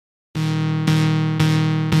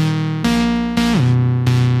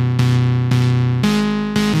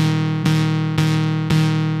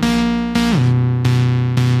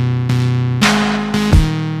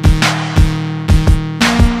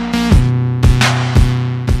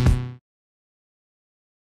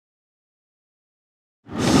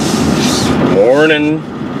morning,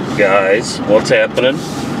 guys. What's happening?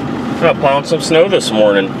 I'm plowing some snow this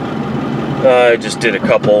morning. I just did a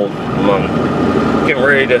couple. I'm getting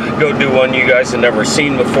ready to go do one you guys have never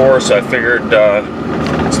seen before, so I figured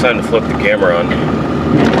it's time to flip the camera on.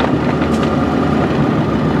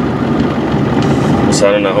 So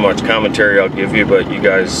I don't know how much commentary I'll give you, but you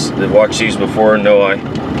guys that watched these before know I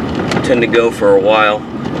tend to go for a while.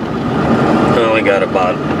 I only got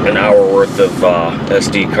about an hour worth of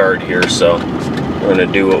SD card here, so we're gonna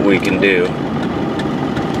do what we can do.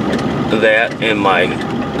 That and my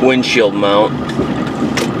windshield mount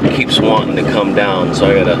keeps wanting to come down, so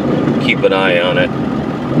I gotta keep an eye on it.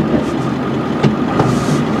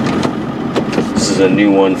 This is a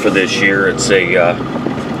new one for this year. It's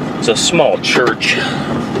a small church,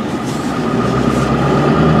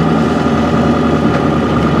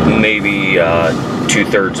 maybe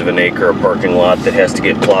 2/3 of an acre of parking lot that has to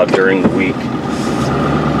get plowed during the week.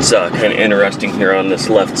 It's kind of interesting here on this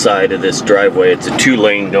left side of this driveway. It's a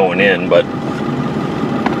 2-lane going in, but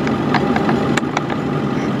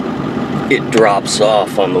it drops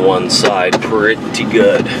off on the one side pretty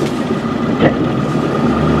good.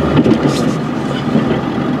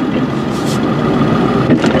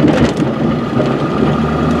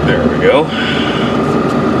 There we go.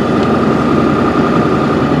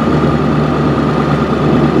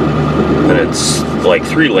 And it's like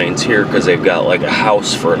 3 lanes here because they've got like a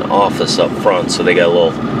house for an office up front, so they got a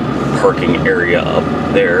little parking area up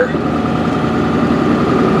there.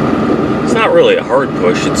 It's not really a hard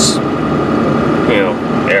push, it's, you know,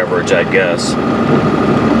 average, I guess.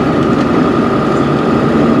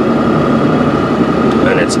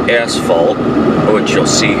 And it's asphalt, which you'll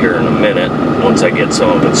see here in a minute once I get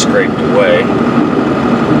some of it scraped away.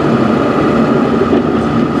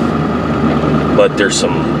 But there's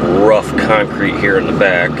some rough concrete here in the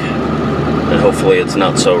back, and hopefully it's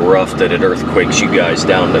not so rough that it earthquakes you guys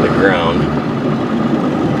down to the ground.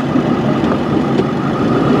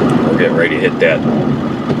 We're getting ready to hit that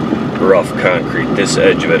rough concrete. This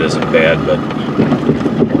edge of it isn't bad, but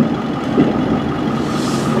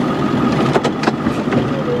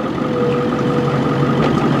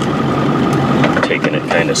taking it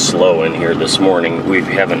kind of slow in here this morning. We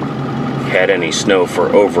haven't had any snow for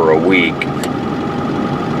over a week.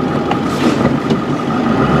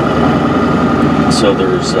 So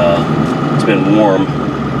there's, it's been warm.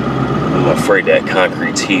 I'm afraid that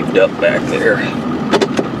concrete's heaved up back there.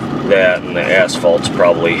 That and the asphalt's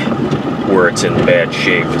probably, where it's in bad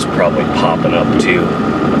shape, is probably popping up too.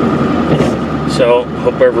 So,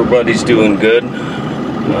 hope everybody's doing good.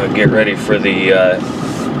 Get ready for the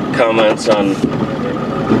comments on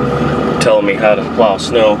telling me how to plow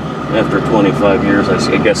snow after 25 years.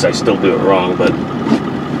 I guess I still do it wrong, but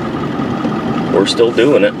we're still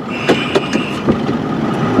doing it.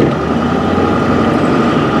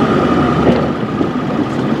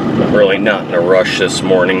 Really not in a rush this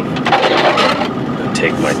morning. I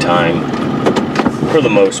take my time for the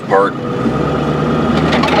most part.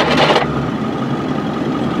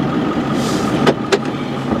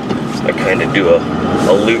 I kind of do a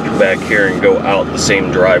loop back here and go out the same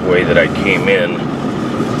driveway that I came in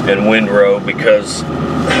and windrow, because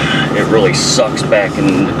it really sucks back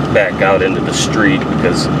out into the street,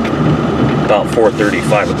 because about 4:30,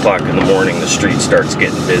 5 o'clock in the morning the street starts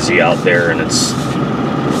getting busy out there, and it's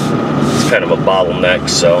kind of a bottleneck,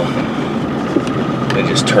 so I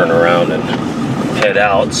just turn around and head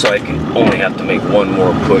out, so I can only have to make one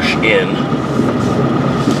more push in.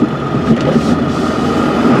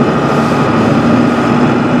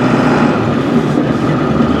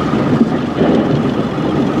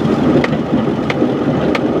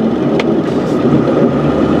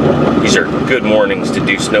 These are good mornings to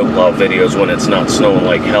do snowplow videos when it's not snowing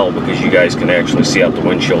like hell, because you guys can actually see out the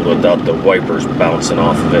windshield without the wipers bouncing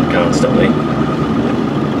off of it constantly.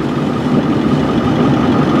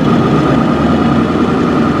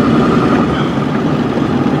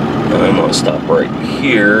 I'm gonna stop right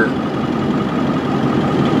here.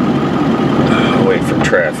 Wait for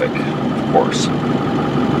traffic, of course.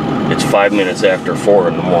 It's 5 minutes after 4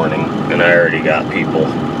 in the morning, and I already got people.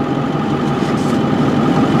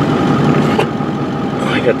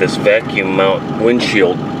 I got this vacuum mount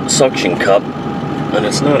windshield suction cup, and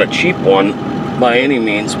it's not a cheap one by any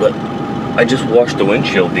means, but I just washed the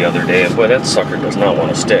windshield the other day, and boy, that sucker does not want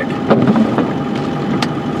to stick.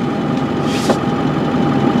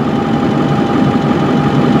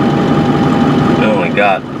 I only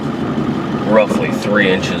got roughly 3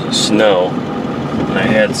 inches of snow, and I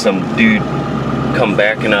had some dude come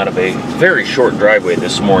backing out of a very short driveway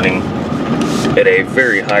this morning at a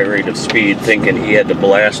very high rate of speed, thinking he had to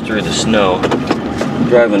blast through the snow.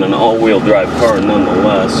 driving an all-wheel drive car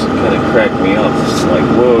nonetheless. Kind of cracked me up. It's like,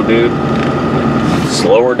 whoa, dude,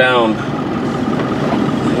 slow her down.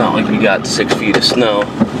 Not like we got 6 feet of snow.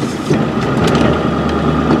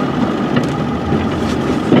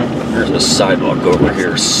 There's a sidewalk over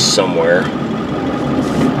here somewhere,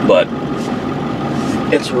 but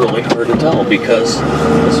it's really hard to tell because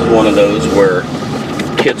this is one of those where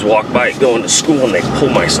kids walk by going to school and they pull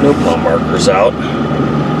my snowplow markers out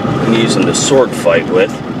and use them to sword fight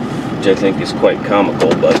with, which I think is quite comical,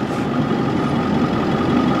 but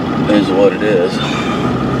it is what it is.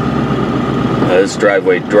 This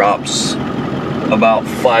driveway drops about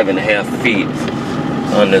 5.5 feet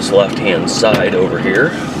on this left-hand side over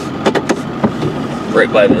here. Right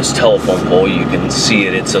by this telephone pole, you can see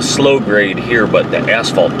it. It's a slow grade here, but the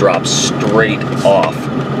asphalt drops straight off.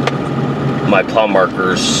 My plow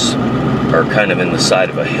markers are kind of in the side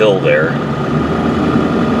of a hill there.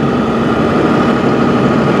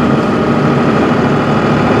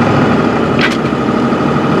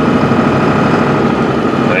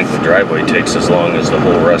 I think the driveway takes as long as the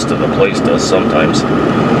whole rest of the place does sometimes,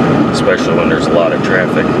 especially when there's a lot of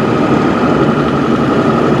traffic.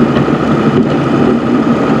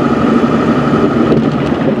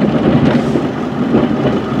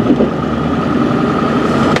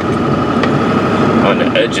 On the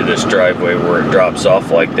edge of this driveway where it drops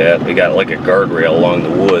off like that, they got like a guardrail along the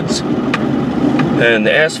woods, and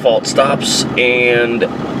the asphalt stops, and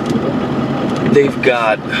they've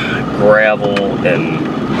got gravel and,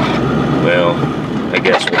 well, I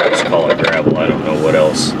guess we'll just call it gravel. I don't know what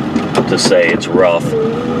else to say. It's rough,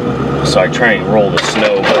 so I try and roll the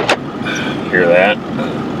snow, but hear that?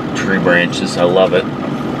 Tree branches, I love it.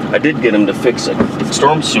 I did get them to fix a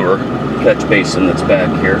storm sewer catch basin that's back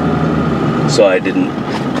here, so I didn't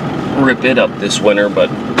rip it up this winter, but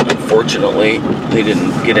unfortunately they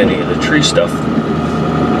didn't get any of the tree stuff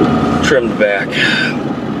trimmed back,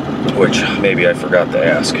 which maybe I forgot to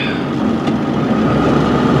ask.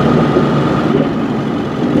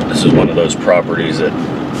 This is one of those properties that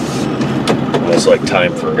almost like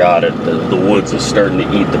time forgot it. The woods is starting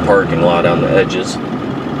to eat the parking lot on the edges.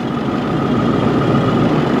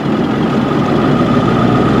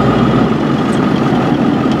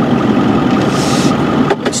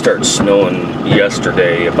 Started snowing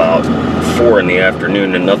yesterday about 4 in the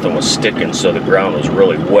afternoon, and nothing was sticking, so the ground was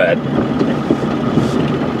really wet.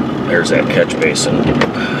 There's that catch basin,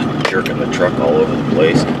 jerking the truck all over the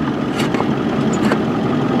place.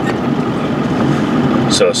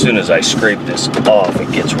 So as soon as I scrape this off,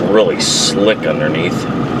 it gets really slick underneath.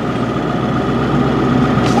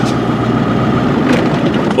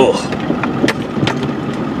 Ugh.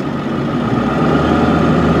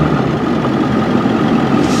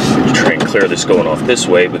 Clear this going off this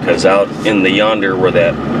way, because out in the yonder where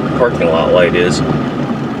that parking lot light is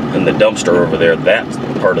and the dumpster over there, that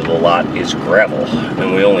part of the lot is gravel,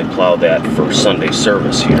 and we only plow that for Sunday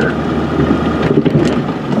service here.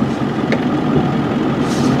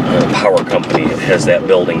 The power company has that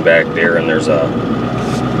building back there, and there's a,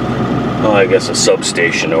 oh, I guess a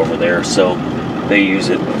substation over there, so they use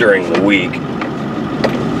it during the week.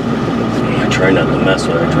 I try not to mess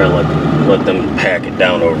with it. I try to let them pack it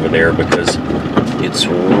down over there, because it's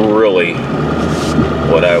really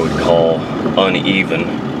what I would call uneven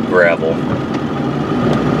gravel.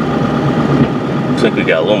 Looks like we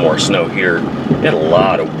got a little more snow here. We had a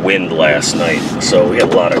lot of wind last night, so we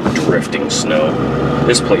had a lot of drifting snow.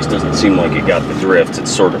 This place doesn't seem like it got the drifts.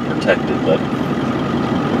 It's sort of protected, but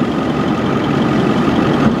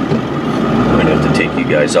I'm gonna have to take you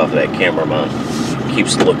guys off of that camera mount. It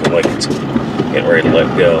keeps looking like it's getting ready to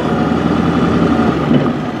let go.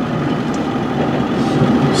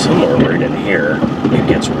 Somewhere right in here, it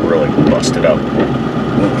gets really busted up.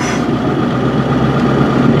 Oof.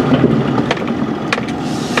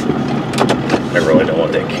 I really don't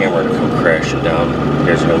want that camera to come crashing down. You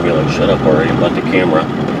guys are gonna be like, shut up already about the camera.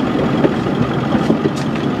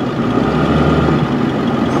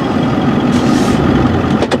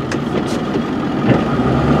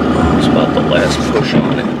 It's about the last push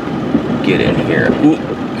on it. Get in here. Ooh.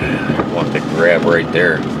 I want to grab right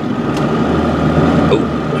there. Oh,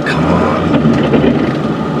 come on.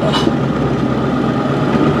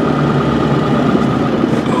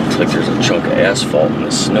 Oh, looks like there's a chunk of asphalt in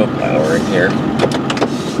the snowplower in here.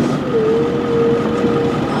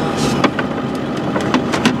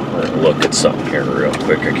 We're gonna look at something here real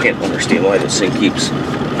quick. I can't understand why this thing keeps,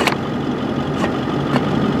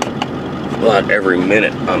 about every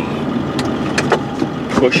minute I'm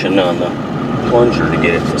pushing on the plunger to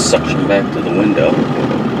get it to suction back to the window.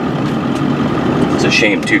 It's a a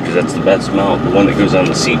shame too, because that's the best mount. The one that goes on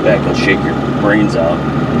the seat back will shake your brains out.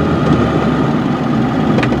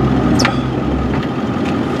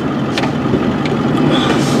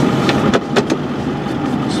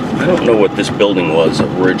 I don't know what this building was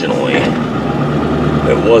originally.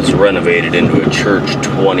 It was renovated into a church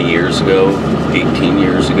 20 years ago, 18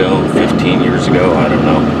 years ago, 15 years ago, I don't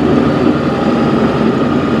know.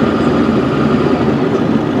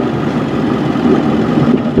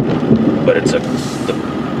 But it's the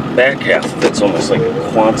back half of it's almost like a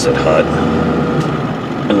Quonset hut,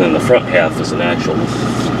 and then the front half is an actual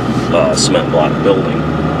cement block building.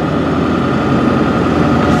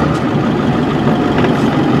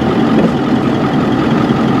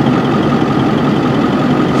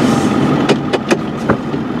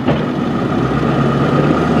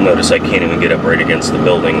 Notice I can't even get up right against the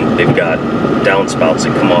building. They've got downspouts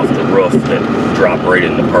that come off the roof that drop right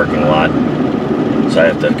in the parking lot. So I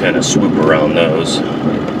have to kind of swoop around those.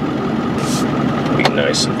 It'd be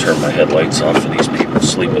nice and turn my headlights off for these people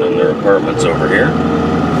sleeping in their apartments over here.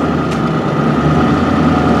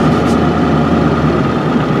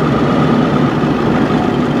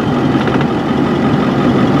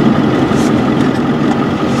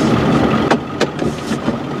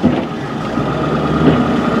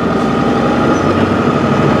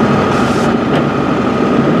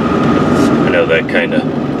 That kind of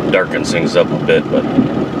darkens things up a bit, but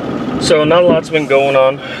so not a lot's been going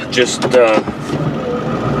on, just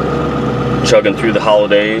chugging through the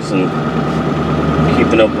holidays and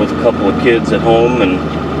keeping up with a couple of kids at home and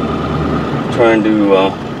trying to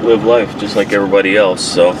live life just like everybody else.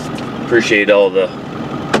 So appreciate all the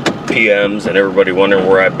PMs and everybody wondering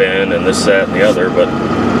where I've been and this, that, and the other, but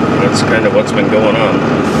that's kind of what's been going on.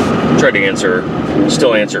 Try to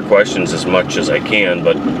still answer questions as much as I can,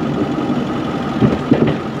 but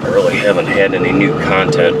I really haven't had any new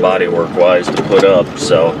content bodywork wise to put up,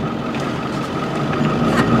 so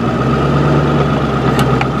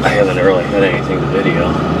I haven't really had anything to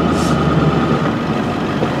video.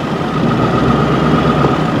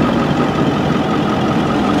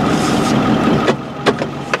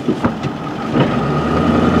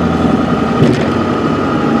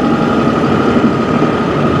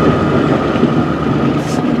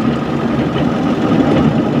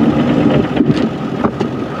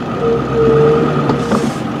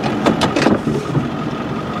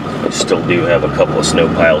 Still do have a couple of snow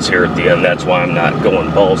piles here at the end. That's why I'm not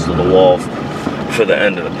going balls to the wall for the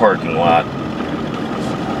end of the parking lot.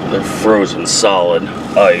 They're frozen solid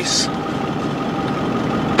ice.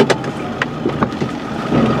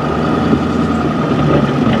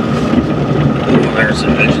 Oh, there's the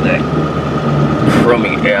edge of that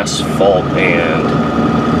crummy asphalt, and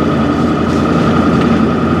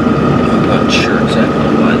I'm not sure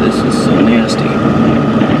exactly why this is so nasty.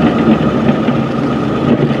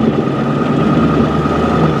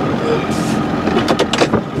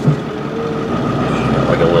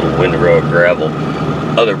 Windrow of gravel.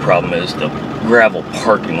 Other problem is the gravel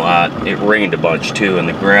parking lot. It rained a bunch too, and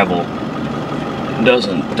the gravel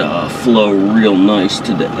doesn't flow real nice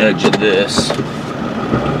to the edge of this.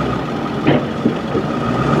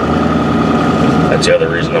 That's the other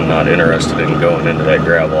reason I'm not interested in going into that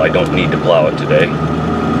gravel. I don't need to plow it today.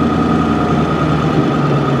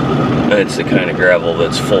 It's the kind of gravel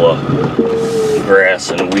that's full of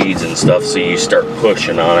grass and weeds and stuff, so you start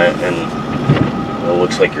pushing on it and it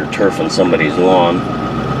looks like you're turfing somebody's lawn.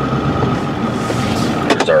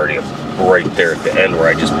 There's already right there at the end where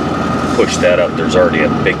I just pushed that up. There's already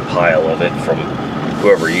a big pile of it from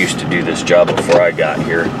whoever used to do this job before I got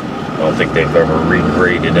here. I don't think they've ever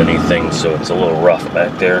regraded anything, so it's a little rough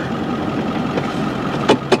back there.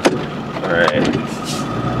 Alright,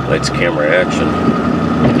 lights, camera, action.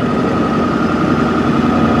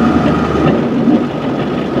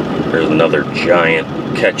 There's another giant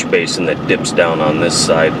catch basin that dips down on this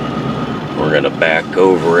side. We're going to back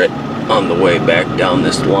over it on the way back down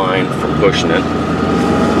this line from pushing it.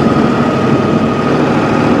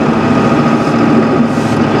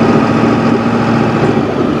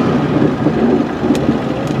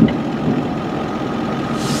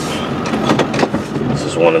 This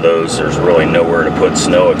is one of those, there's really nowhere to put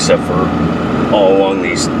snow except for all along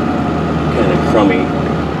these kind of crummy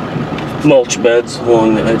mulch beds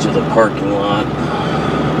along the edge of the parking lot.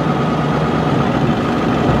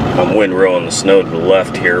 I'm windrowing the snow to the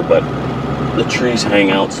left here, but the trees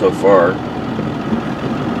hang out so far.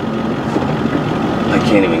 I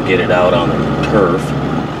can't even get it out on the turf.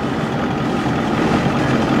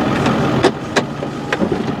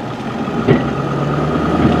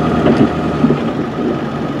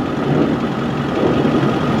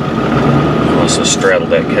 I must have straddled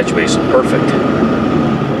that catch basin perfect.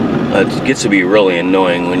 It gets to be really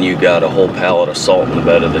annoying when you got a whole pallet of salt in the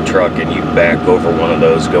bed of the truck and you back over one of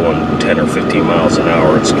those going 10 or 15 miles an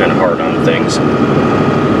hour. It's kind of hard on things.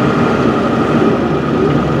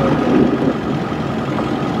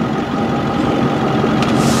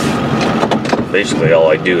 Basically all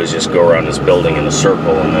I do is just go around this building in a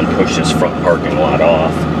circle and then push this front parking lot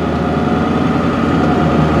off.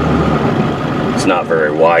 It's not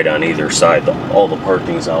very wide on either side. All the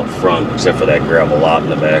parking's out front except for that gravel lot in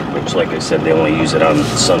the back, which, like I said, they only use it on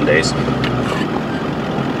Sundays.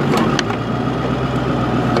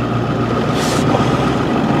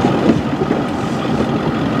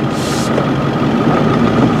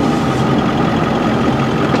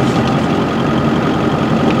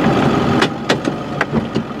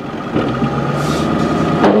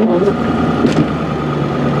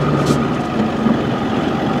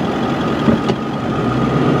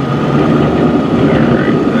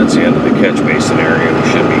 Catch basin area. We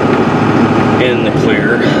should be in the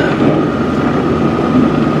clear.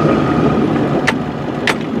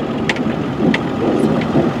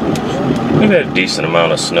 We've had a decent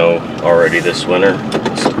amount of snow already this winter.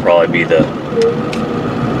 This will probably be the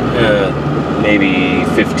maybe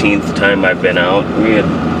 15th time I've been out. We had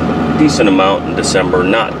a decent amount in December,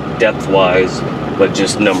 not depth-wise, but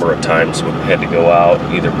just number of times we had to go out,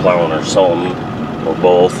 either plowing or salting, or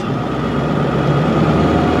both.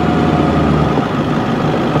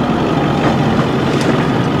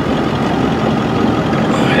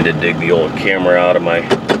 To dig the old camera out of my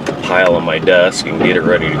pile on my desk and get it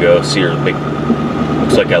ready to go. See, there's a big,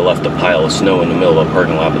 looks like I left a pile of snow in the middle of the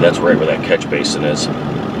parking lot, but that's right where that catch basin is.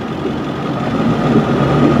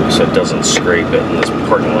 So it doesn't scrape it, and this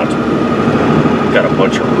parking lot's got a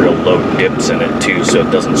bunch of real low dips in it too, so it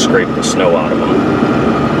doesn't scrape the snow out of them.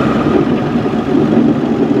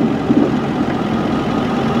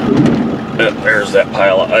 And there's that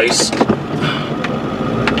pile of ice.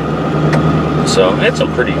 So had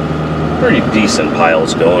some pretty decent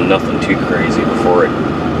piles going, nothing too crazy before it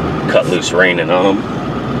cut loose raining on them.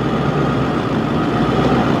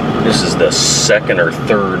 This is the second or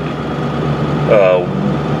third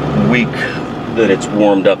week that it's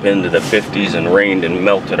warmed up into the 50s and rained and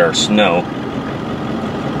melted our snow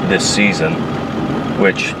this season,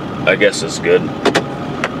 which I guess is good.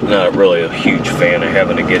 Not really a huge fan of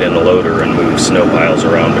having to get in the loader and move snow piles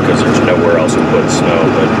around because there's nowhere else to put snow,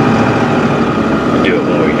 but do it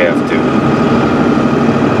when we have to.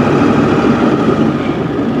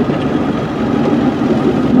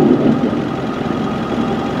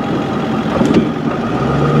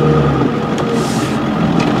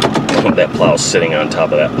 That plow's sitting on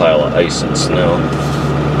top of that pile of ice and snow.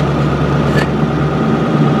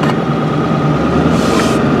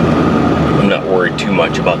 I'm not worried too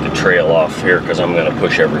much about the trail off here because I'm going to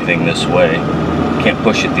push everything this way. Can't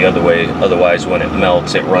push it the other way, otherwise when it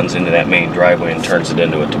melts it runs into that main driveway and turns it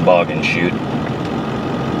into a toboggan chute.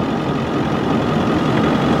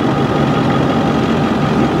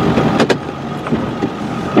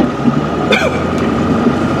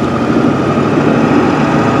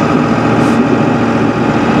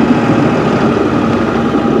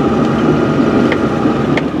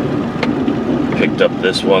 Picked up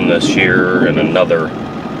this one this year and another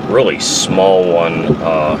really small one,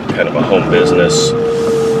 kind of a home business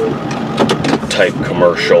type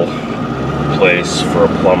commercial place for a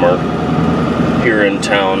plumber here in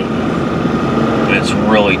town. And it's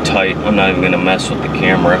really tight. I'm not even going to mess with the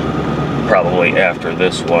camera probably after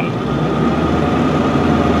this one.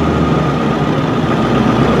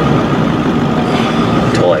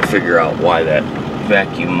 Until I figure out why that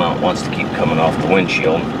vacuum mount wants to keep coming off the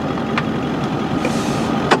windshield.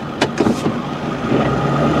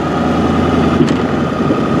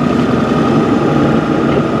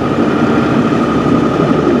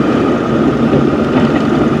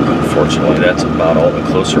 Unfortunately, that's about all the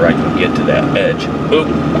closer I can get to that edge. Oop!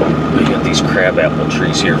 I got these crabapple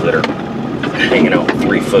trees here that are hanging out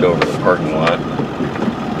 3 foot over the parking lot.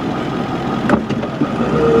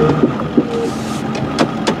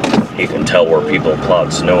 You can tell where people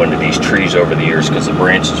plowed snow into these trees over the years because the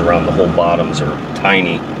branches around the whole bottoms are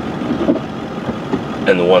tiny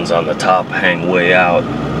and the ones on the top hang way out.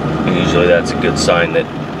 And usually that's a good sign that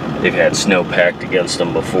they've had snow packed against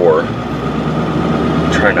them before.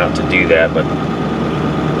 Try not to do that, but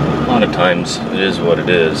a lot of times it is what it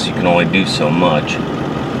is. You can only do so much.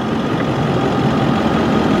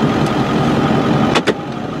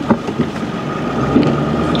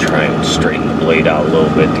 Try and straighten the blade out a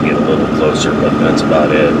little bit to get a little closer, but that's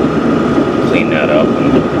about it. Clean that up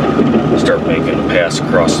and start making a pass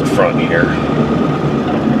across the front here.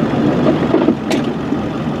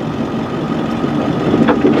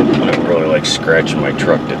 like scratching my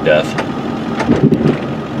truck to death.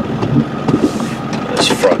 This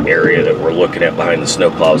front area that we're looking at behind the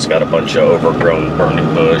snowplow's got a bunch of overgrown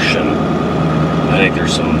burning bush, and I think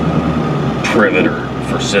there's some privet or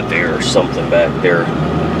forsythia or something back there,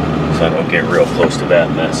 so I don't get real close to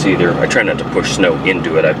that mess either. I try not to push snow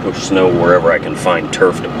into it. I push snow wherever I can find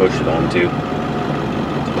turf to push it onto.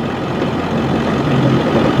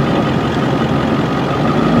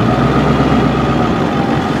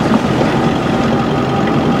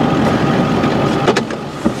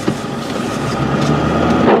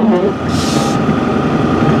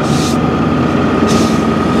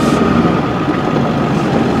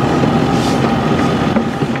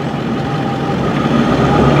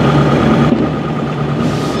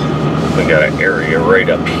 Got an area right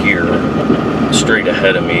up here straight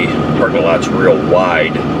ahead of me. Parking lot's real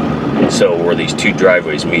wide, so where these two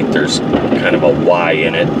driveways meet, there's kind of a Y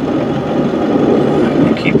in it.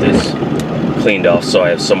 Keep this cleaned off so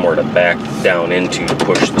I have somewhere to back down into to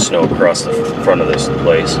push the snow across the front of this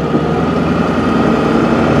place.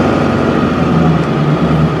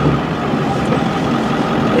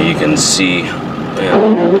 You can see,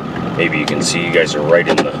 maybe you can see, you guys are right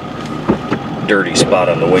in the dirty spot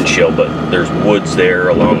on the windshield, but there's woods there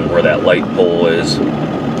along where that light pole is,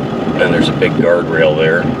 and there's a big guardrail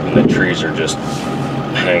there, and the trees are just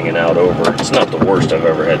hanging out over. It's not the worst I've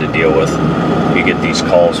ever had to deal with. You get these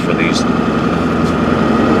calls for these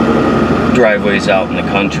driveways out in the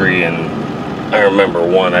country, and I remember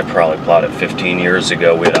one, I probably plowed it 15 years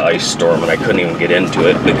ago. We had an ice storm and I couldn't even get into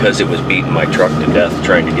it because it was beating my truck to death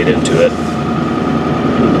trying to get into it.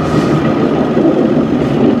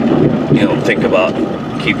 You don't think about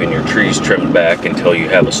keeping your trees trimmed back until you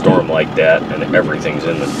have a storm like that and everything's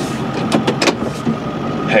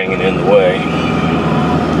hanging in the way.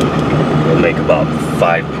 I'll make about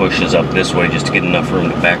 5 pushes up this way just to get enough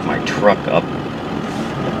room to back my truck up.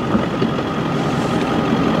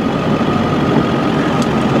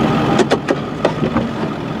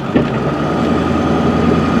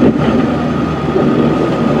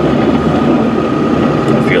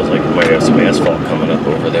 It feels like we might have some asphalt coming up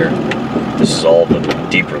over there. This is all the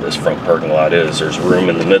deeper this front parking lot is. There's room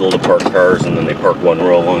in the middle to park cars, and then they park one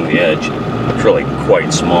row along the edge. It's really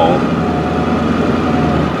quite small.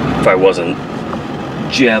 If I wasn't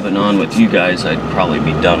jabbing on with you guys, I'd probably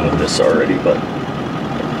be done with this already, but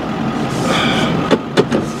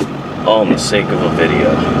all in the sake of a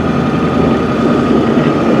video.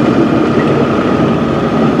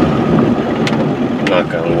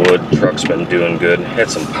 Knock on wood, truck's been doing good. Had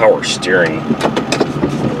some power steering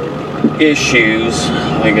issues,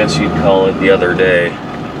 I guess you'd call it, the other day.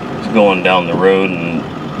 I was going down the road and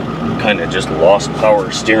kind of just lost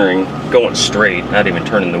power steering, going straight, not even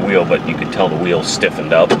turning the wheel, but you could tell the wheel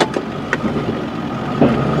stiffened up.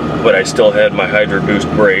 But I still had my Hydro Boost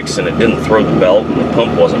brakes and it didn't throw the belt and the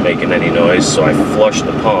pump wasn't making any noise, so I flushed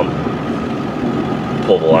the pump,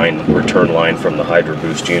 pulled the line, return line from the Hydro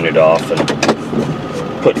Boost unit off, and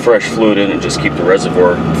put fresh fluid in and just keep the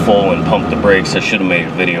reservoir full and pump the brakes. I should have made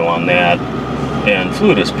a video on that. And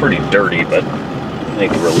fluid is pretty dirty, but I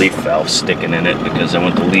think the relief valve's sticking in it because I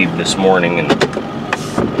went to leave this morning and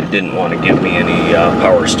it didn't want to give me any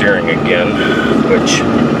power steering again, which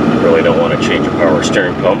I really don't want to change a power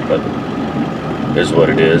steering pump, but it is what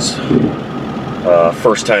it is.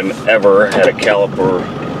 First time ever had a caliper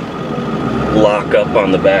lock up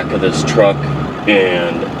on the back of this truck,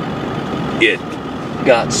 and it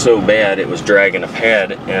got so bad it was dragging a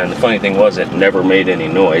pad, and the funny thing was it never made any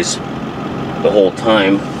noise the whole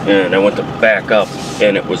time, and I went to back up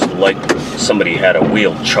and it was like somebody had a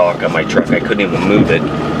wheel chalk on my truck. I couldn't even move it,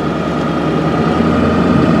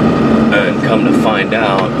 and come to find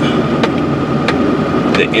out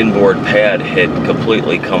the inboard pad had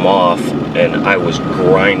completely come off and I was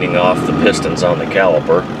grinding off the pistons on the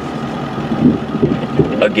caliper.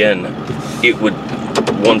 Again, it would,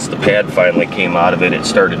 once the pad finally came out of it, it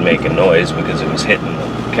started making noise because it was hitting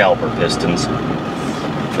the caliper pistons.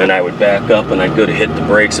 And I would back up and I'd go to hit the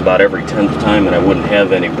brakes about every 10th time and I wouldn't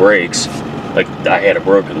have any brakes. Like I had a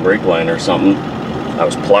broken brake line or something. I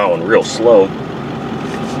was plowing real slow.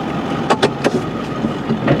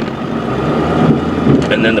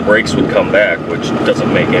 And then the brakes would come back, which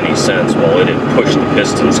doesn't make any sense. Well, it had pushed the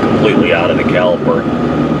pistons completely out of the caliper.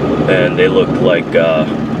 And they looked like,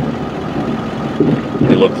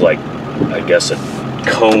 I guess, a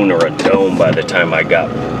cone or a dome by the time I got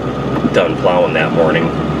done plowing that morning.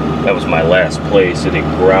 That was my last place. It had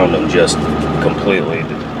ground them just completely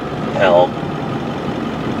to hell.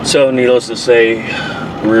 So needless to say,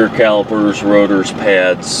 rear calipers, rotors,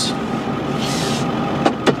 pads,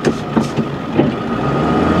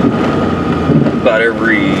 about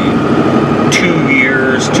every 2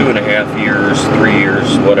 years, 2.5 years, 3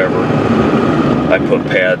 years, whatever, I put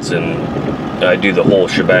pads in. I do the whole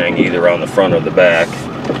shebang, either on the front or the back.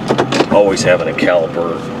 Always having a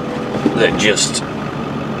caliper that just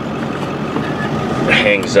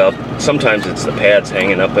hangs up. Sometimes it's the pads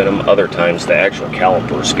hanging up in them, other times the actual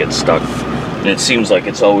calipers get stuck. And it seems like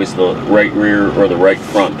it's always the right rear or the right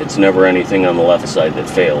front. It's never anything on the left side that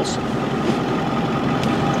fails.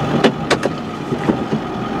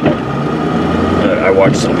 I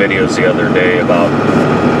watched some videos the other day about,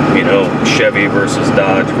 you know, Chevy versus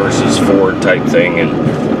Dodge versus Ford type thing,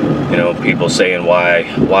 and, you know, people saying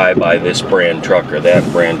why buy this brand truck or that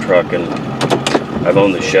brand truck. And I've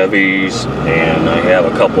owned the Chevys and I have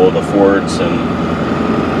a couple of the Fords, and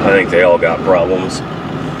I think they all got problems.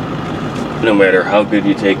 No matter how good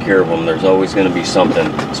you take care of them, there's always going to be something,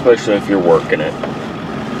 especially if you're working it.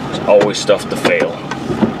 There's always stuff to fail.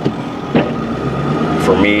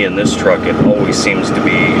 For me in this truck, it always seems to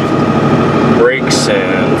be brakes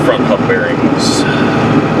and front hub bearings,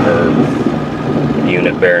 or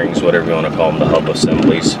unit bearings, whatever you want to call them, the hub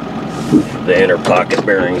assemblies. The inner pocket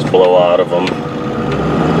bearings blow out of them,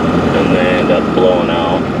 and they end up blowing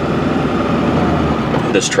out.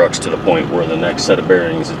 This truck's to the point where the next set of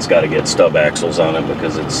bearings, it's got to get stub axles on it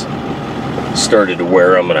because it's started to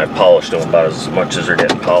wear them, and I polished them about as much as they're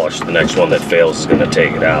getting polished. The next one that fails is going to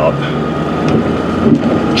take it out,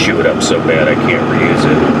 chew it up so bad I can't reuse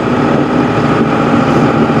it.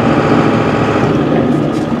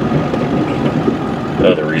 The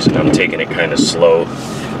other reason I'm taking it kind of slow,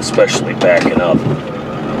 especially backing up,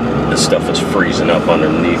 this stuff is freezing up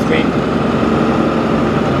underneath me.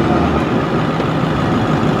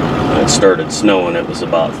 It started snowing, it was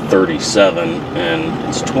about 37, and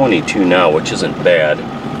it's 22 now, which isn't bad.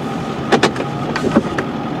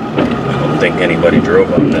 I don't think anybody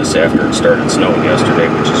drove on this after it started snowing yesterday,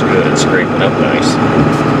 which is good. It's scraping up nice.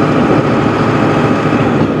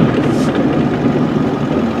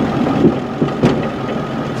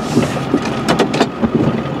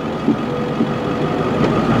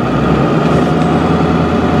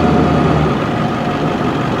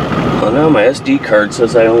 Now my SD card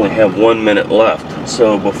says I only have 1 minute left,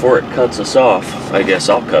 so before it cuts us off, I guess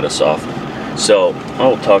I'll cut us off. So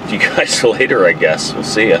I'll talk to you guys later, I guess. We'll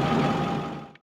see ya.